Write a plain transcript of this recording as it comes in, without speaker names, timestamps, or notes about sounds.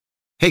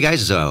Hey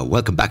guys,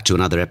 welcome back to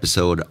another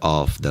episode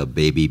of the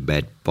Baby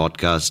Bed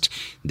Podcast.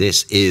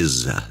 This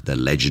is the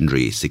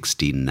legendary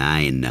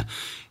 69.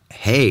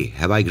 Hey,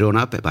 have I grown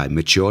up? Have I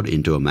matured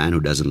into a man who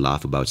doesn't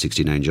laugh about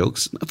 69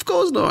 jokes? Of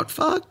course not.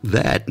 Fuck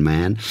that,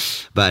 man.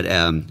 But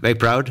very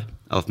proud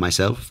of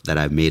myself that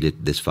I've made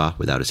it this far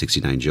without a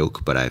 69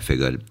 joke. But I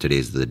figured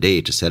today's the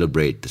day to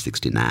celebrate the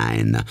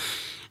 69.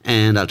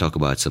 And I'll talk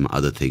about some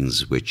other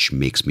things which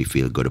makes me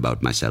feel good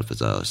about myself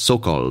as a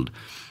so-called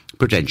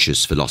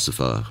pretentious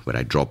philosopher, where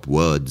I drop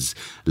words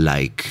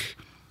like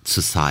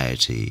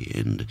society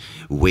and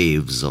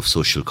waves of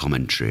social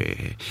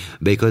commentary.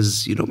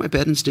 Because, my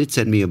parents did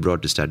send me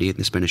abroad to study and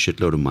they spent a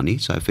shitload of money.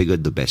 So I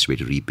figured the best way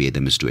to repay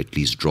them is to at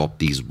least drop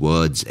these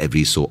words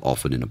every so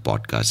often in a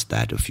podcast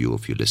that a few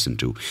of you listen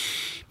to.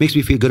 Makes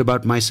me feel good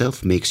about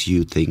myself, makes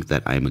you think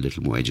that I'm a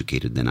little more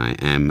educated than I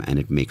am, and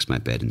it makes my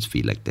parents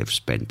feel like they've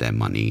spent their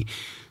money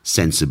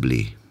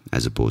sensibly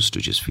as opposed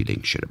to just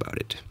feeling shit about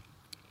it.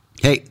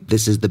 Hey,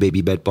 this is the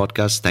Baby Bed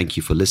Podcast. Thank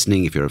you for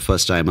listening. If you're a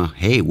first-timer,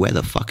 hey, where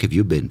the fuck have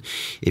you been?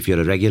 If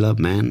you're a regular,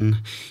 man,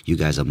 you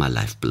guys are my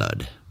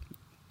lifeblood.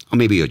 Or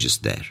maybe you're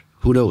just there.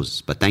 Who knows?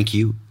 But thank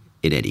you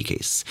in any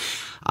case.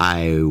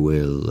 I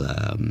will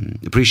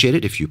appreciate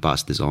it if you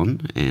pass this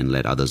on and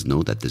let others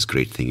know that this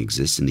great thing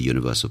exists in the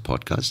universe of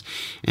podcasts.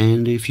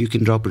 And if you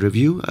can drop a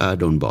review,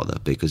 don't bother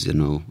because,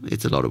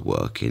 it's a lot of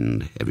work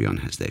and everyone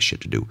has their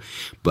shit to do.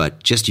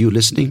 But just you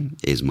listening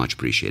is much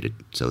appreciated.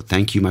 So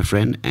thank you, my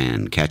friend,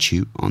 and catch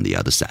you on the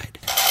other side.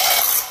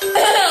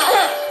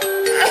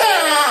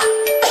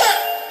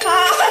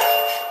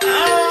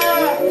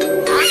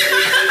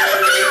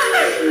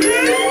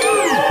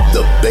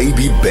 The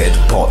Baby Bed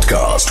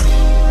Podcast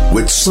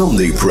with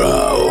Sandeep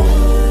Rao.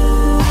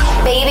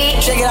 Baby,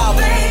 check it out.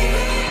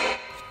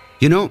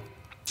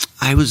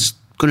 I was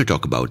going to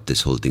talk about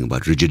this whole thing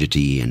about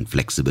rigidity and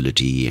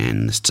flexibility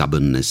and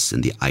stubbornness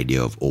and the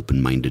idea of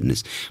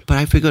open-mindedness. But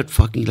I figured,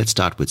 let's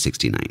start with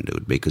 69,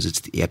 dude, because it's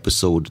the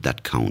episode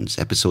that counts,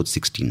 episode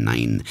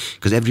 69.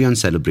 Because everyone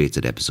celebrates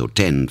at episode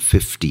 10,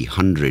 50,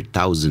 100,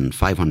 1,000,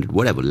 500,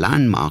 whatever,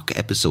 landmark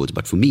episodes.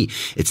 But for me,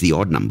 it's the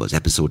odd numbers,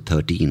 episode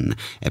 13,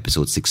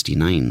 episode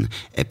 69,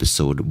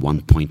 episode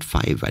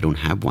 1.5. I don't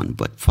have one,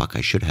 but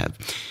I should have.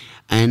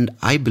 And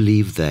I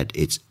believe that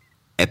it's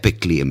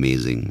epically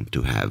amazing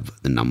to have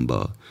the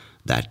number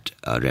that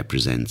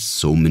represents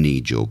so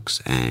many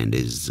jokes and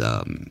is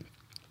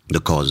the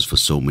cause for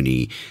so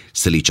many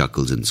silly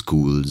chuckles in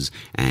schools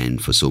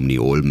and for so many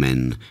old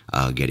men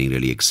getting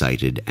really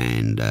excited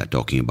and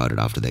talking about it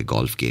after their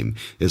golf game.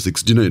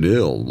 69,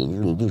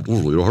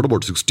 you heard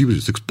about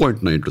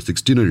 6.9 to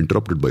 69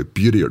 interrupted by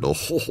period.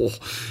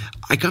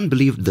 I can't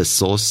believe the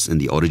source and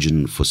the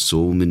origin for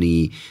so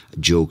many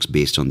jokes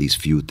based on these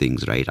few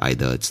things, right?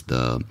 Either it's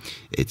the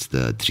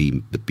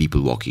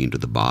people walking into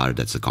the bar.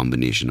 That's a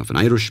combination of an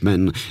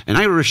Irishman,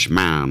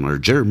 or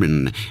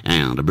German,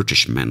 and a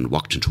Britishman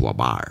walked into a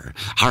bar.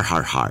 Har,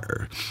 har,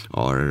 har.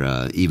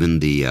 Or even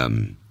the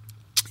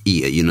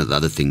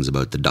other things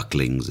about the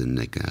ducklings and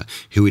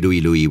Huey,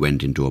 Dewey, Louie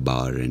went into a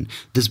bar. And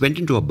this went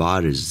into a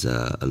bar is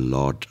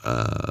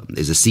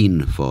is a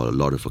scene for a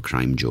lot of a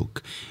crime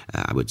joke.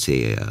 I would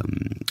say a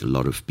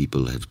lot of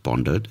people have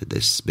pondered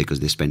this because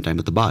they spend time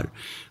at the bar.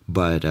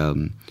 But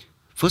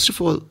first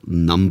of all,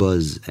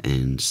 numbers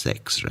and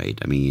sex, right?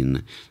 I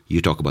mean, you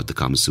talk about the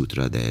Kama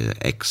Sutra, there are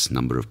X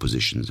number of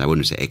positions. I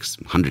wouldn't say X,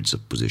 hundreds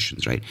of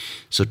positions, right?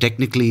 So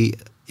technically,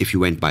 if you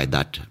went by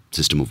that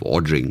system of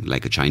ordering,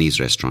 like a Chinese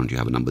restaurant, you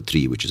have a number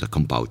 3, which is a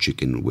kung pao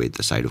chicken with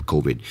a side of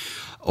COVID.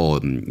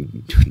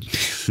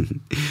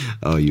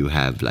 Or you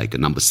have like a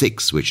number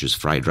 6, which is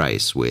fried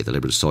rice with a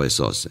little bit of soy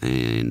sauce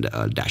and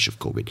a dash of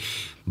COVID.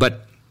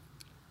 But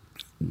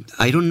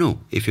I don't know.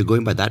 If you're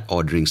going by that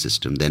ordering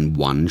system, then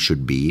 1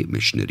 should be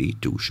missionary,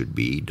 2 should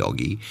be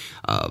doggy.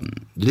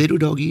 Do they do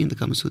doggy in the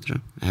Kama Sutra?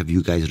 Have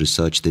you guys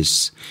researched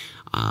this?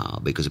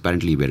 Because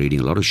apparently we're reading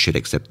a lot of shit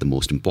except the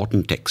most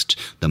important text,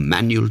 the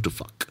manual to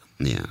fuck.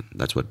 Yeah,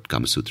 that's what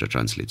Kama Sutra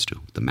translates to,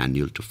 the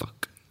manual to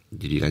fuck.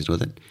 Did you guys know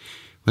that?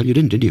 Well, you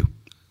didn't, did you?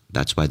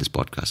 That's why this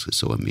podcast is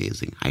so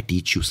amazing. I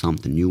teach you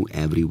something new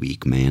every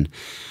week, man.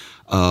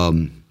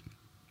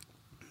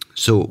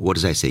 So what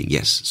was I saying?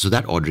 Yes. So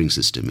that ordering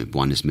system, if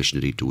 1 is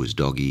missionary, 2 is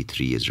doggy,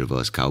 3 is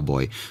reverse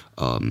cowboy,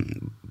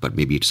 but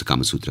maybe it's a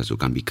Kama Sutra, so it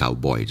can't be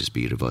cowboy, just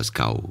be reverse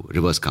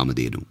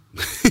Kamadenu.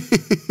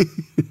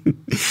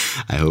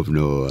 I hope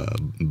no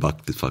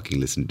buck that fucking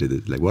listened to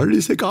this. Like, why did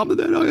he say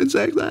Kamadenu and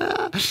sex?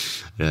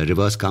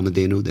 Reverse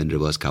Kamadenu, then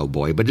reverse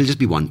cowboy, but it'll just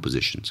be 1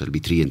 position. So it'll be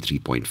 3 and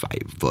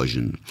 3.5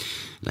 version,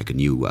 like a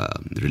new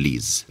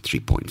release,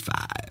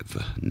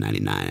 3.5,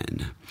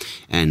 99.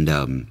 And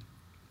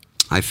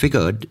I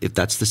figured if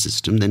that's the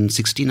system, then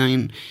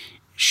 69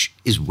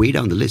 is way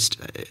down the list.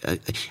 I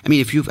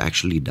mean, if you've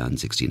actually done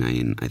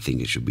 69, I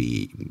think it should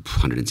be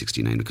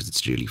 169 because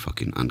it's really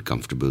fucking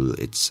uncomfortable.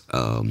 It's,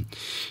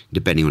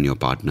 depending on your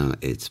partner,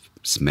 it's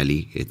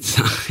smelly.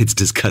 It's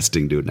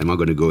disgusting, dude. I'm not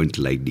going to go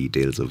into like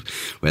details of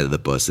whether the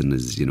person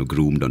is,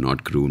 groomed or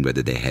not groomed,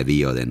 whether they're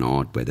heavy or they're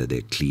not, whether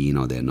they're clean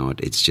or they're not.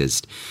 It's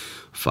just,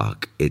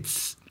 fuck.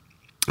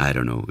 I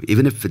don't know.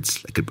 Even if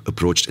it's like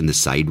approached in the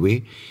side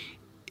way,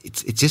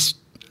 it's just,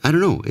 I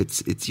don't know.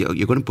 It's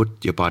you're going to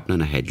put your partner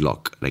in a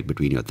headlock, like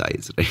between your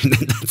thighs, right?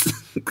 That's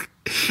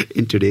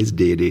in today's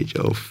day and age.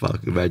 Oh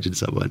fuck! Imagine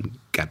someone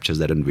captures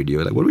that on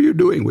video. Like, what were you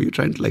doing? Were you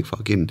trying to like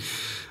fucking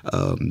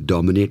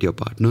dominate your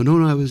partner?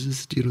 No, I was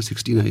just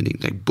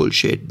 69ing. Like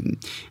bullshit.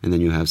 And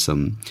then you have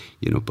some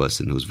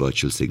person who's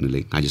virtual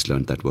signaling. I just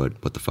learned that word.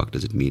 What the fuck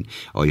does it mean?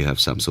 Or you have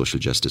some social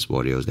justice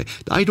warriors like,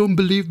 I don't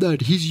believe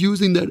that. He's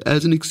using that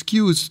as an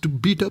excuse to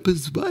beat up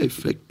his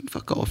wife. Like,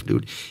 fuck off,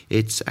 dude.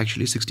 It's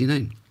actually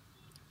 69.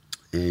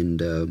 And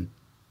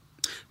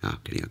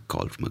getting a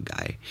call from a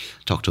guy.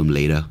 Talk to him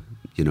later.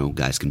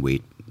 Guys can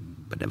wait,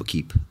 but never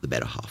keep the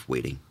better half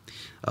waiting.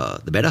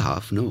 The better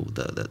half, no,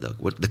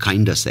 the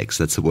kinder sex.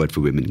 That's the word for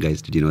women,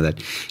 guys. Did you know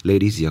that?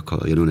 Ladies, you're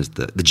known as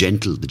the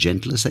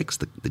gentler sex.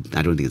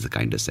 I don't think it's the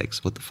kinder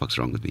sex. What the fuck's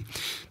wrong with me?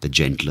 The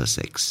gentler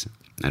sex.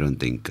 I don't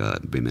think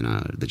women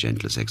are the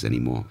gentler sex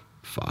anymore.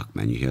 Fuck,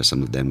 man, you hear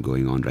some of them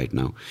going on right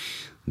now.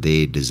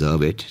 They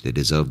deserve it. They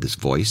deserve this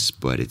voice,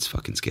 but it's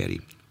fucking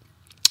scary.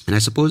 And I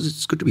suppose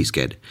it's good to be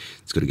scared.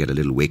 It's good to get a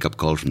little wake-up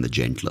call from the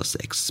gentler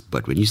sex.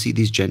 But when you see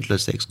these gentler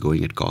sex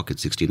going at cock at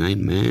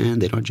 69, man,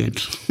 they're not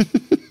gentle.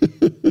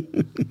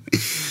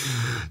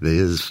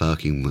 They're just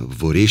fucking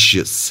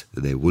voracious.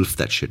 They wolf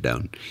that shit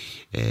down.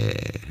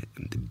 They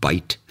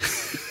bite.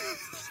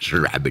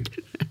 Rabid.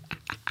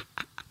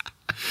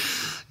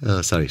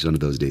 Oh, sorry, it's one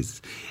of those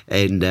days.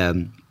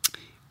 And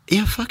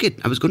yeah, fuck it.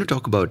 I was going to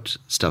talk about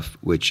stuff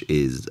which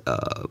is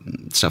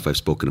stuff I've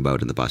spoken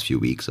about in the past few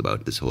weeks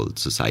about this whole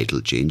societal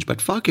change.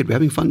 But fuck it. We're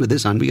having fun with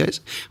this, aren't we,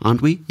 guys?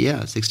 Aren't we? Yeah,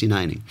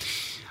 69ing.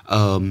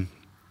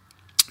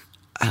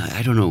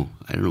 I don't know.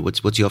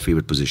 What's your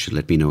favorite position?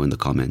 Let me know in the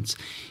comments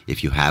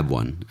if you have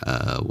one.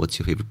 What's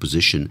your favorite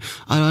position?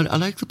 I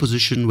like the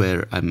position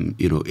where I'm,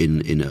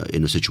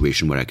 in a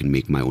situation where I can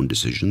make my own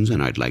decisions,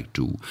 and I'd like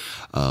to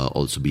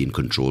also be in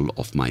control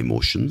of my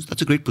emotions.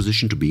 That's a great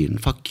position to be in.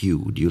 Fuck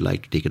you. Do you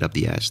like to take it up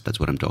the ass? That's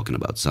what I'm talking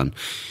about, son.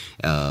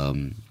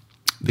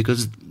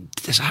 Because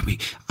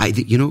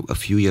a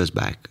few years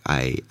back,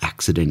 I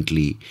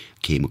accidentally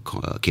came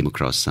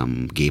across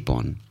some gay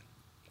porn.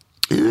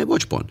 And I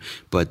watch porn,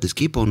 but this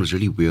gay porn was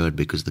really weird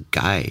because the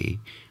guy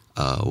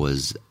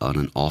was on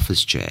an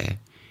office chair,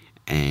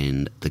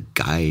 and the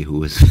guy who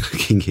was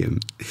fucking him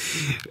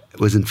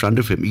was in front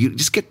of him. You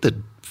just get the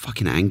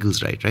fucking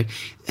angles right?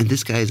 And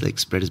this guy is like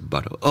spread his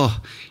butt. Oh,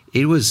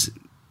 it was,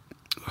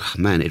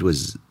 man, it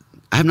was.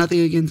 I have nothing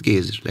against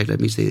gays. Right? Let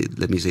me say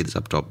this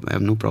up top. I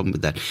have no problem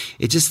with that.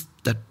 It's just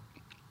that,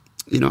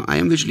 I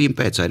am visually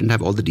impaired, so I didn't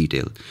have all the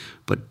detail.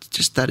 But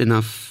just that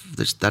enough,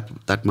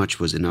 that much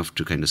was enough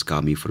to kind of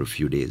scar me for a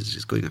few days.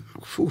 Just going,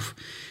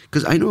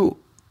 because I know,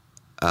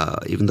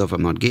 even though if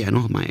I'm not gay, I know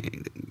how my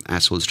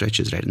asshole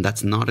stretches, right? And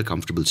that's not a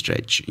comfortable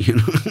stretch,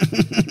 It's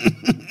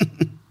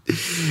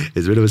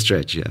a bit of a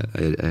stretch, yeah,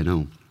 I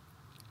know.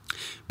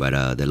 But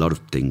there are a lot of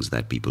things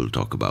that people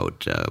talk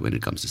about when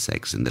it comes to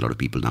sex. And there are a lot of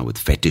people now with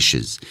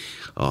fetishes.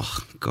 Oh,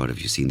 God, have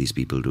you seen these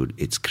people, dude?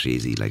 It's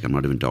crazy. Like, I'm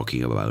not even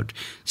talking about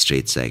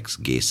straight sex,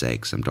 gay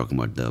sex. I'm talking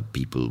about the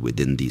people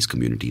within these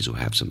communities who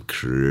have some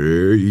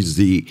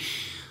crazy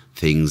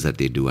things that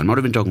they do. I'm not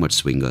even talking about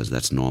swingers.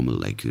 That's normal,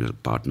 like,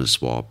 partner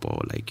swap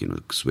or like,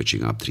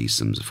 switching up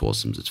threesomes or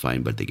foursomes. It's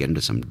fine. But they get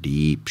into some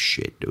deep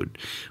shit, dude,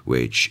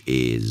 which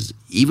is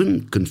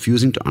even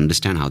confusing to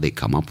understand how they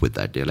come up with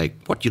that. They're like,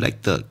 what, you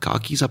like the car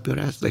keys up your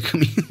ass? Like, I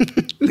mean,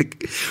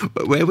 like,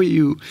 where were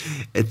you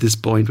at this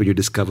point when you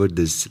discovered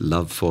this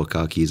love for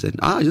car keys? And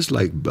I just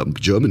like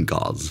German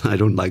cars. I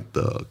don't like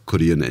the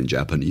Korean and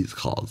Japanese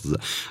cars.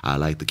 I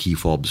like the key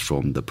fobs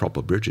from the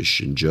proper British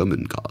and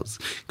German cars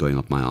going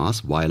up my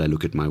ass while I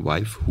look at my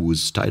wife who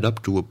is tied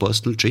up to a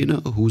personal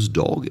trainer whose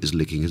dog is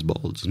licking his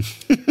balls.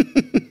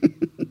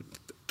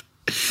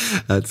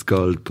 That's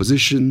called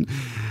position.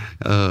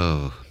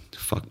 Oh,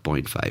 fuck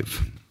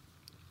 0.5.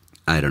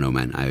 I don't know,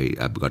 man.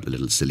 I've got a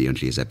little silly on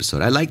today's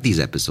episode. I like these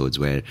episodes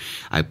where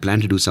I plan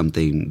to do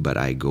something, but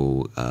I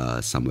go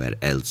somewhere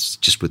else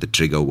just with a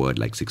trigger word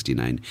like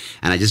 69.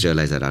 And I just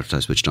realized that after I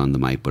switched on the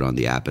mic, put on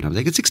the app, and I was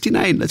like, it's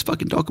 69. Let's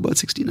fucking talk about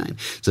 69.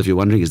 So if you're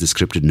wondering, is this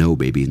scripted? No,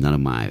 baby. None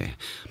of my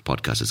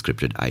podcasts are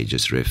scripted. I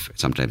just riff.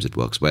 Sometimes it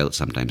works well.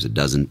 Sometimes it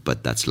doesn't.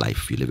 But that's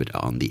life. You live it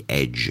on the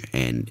edge,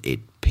 and it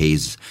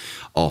pays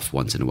off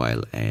once in a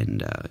while.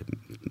 And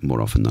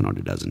more often than not,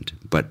 it doesn't.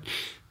 But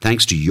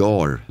thanks to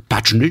your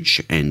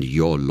patronage and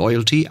your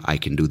loyalty, I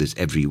can do this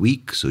every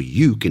week, so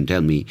you can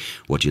tell me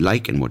what you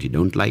like and what you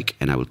don't like,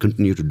 and I will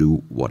continue to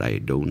do what I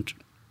don't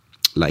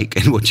like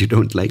and what you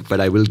don't like,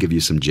 but I will give you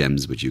some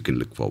gems which you can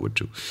look forward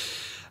to.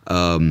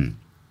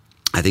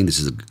 I think this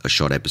is a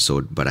short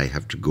episode, but I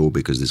have to go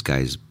because this guy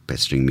is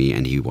pestering me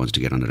and he wants to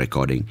get on a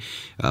recording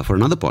for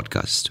another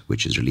podcast,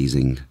 which is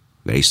releasing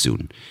very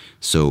soon.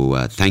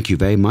 So thank you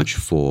very much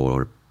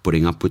for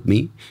putting up with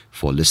me,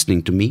 for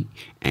listening to me,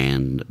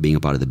 and being a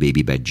part of the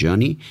baby bed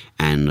journey,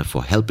 and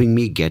for helping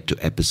me get to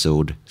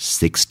episode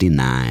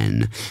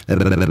 69.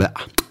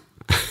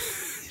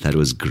 That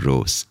was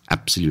gross.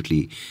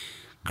 Absolutely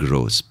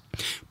grows.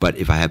 But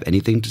if I have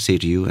anything to say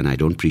to you, and I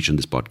don't preach on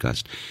this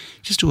podcast,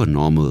 just do a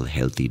normal,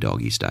 healthy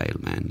doggy style,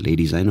 man.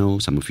 Ladies, I know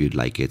some of you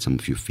like it, some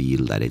of you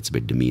feel that it's a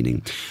bit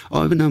demeaning.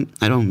 Or even,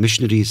 I don't know,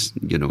 missionaries,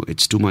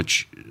 it's too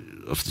much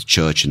of the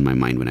church in my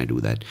mind when I do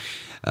that.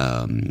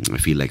 I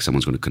feel like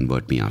someone's going to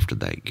convert me after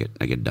that.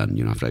 I get done,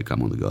 after I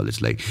come on the girl.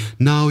 It's like,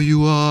 now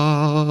you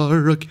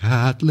are a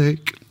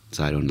Catholic.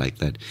 So I don't like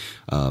that.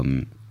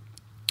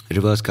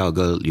 Reverse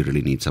cowgirl, you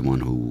really need someone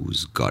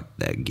who's got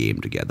their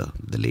game together.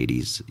 The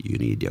ladies, you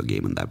need your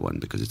game on that one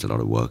because it's a lot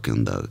of work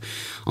on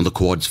the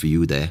quads for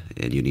you there,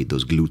 and you need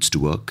those glutes to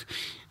work.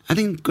 I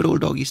think good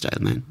old doggy style,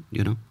 man,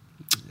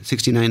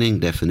 69ing,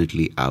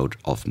 definitely out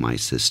of my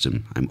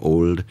system. I'm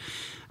old,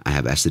 I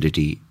have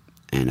acidity,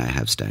 and I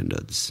have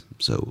standards.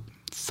 So,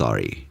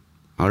 sorry.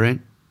 All right?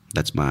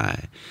 That's my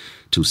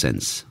 2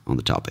 cents on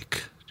the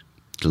topic.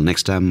 Till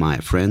next time, my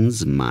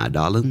friends, my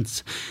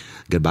darlings,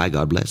 goodbye,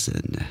 God bless,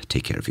 and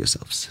take care of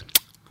yourselves.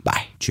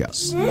 Bye.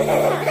 Cheers.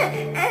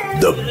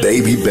 The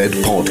Baby Bed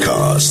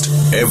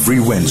Podcast,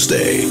 every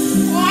Wednesday.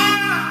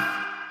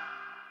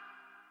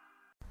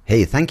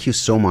 Hey, thank you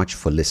so much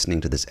for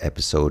listening to this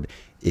episode.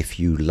 If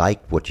you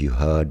liked what you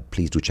heard,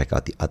 please do check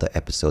out the other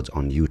episodes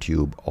on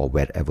YouTube or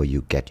wherever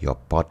you get your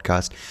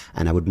podcast.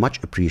 And I would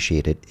much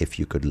appreciate it if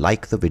you could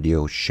like the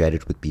video, share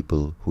it with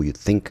people who you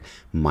think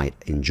might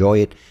enjoy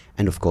it.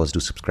 And of course, do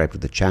subscribe to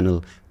the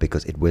channel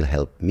because it will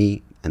help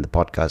me and the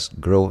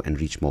podcast grow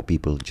and reach more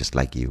people just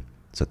like you.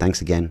 So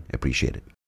thanks again. Appreciate it.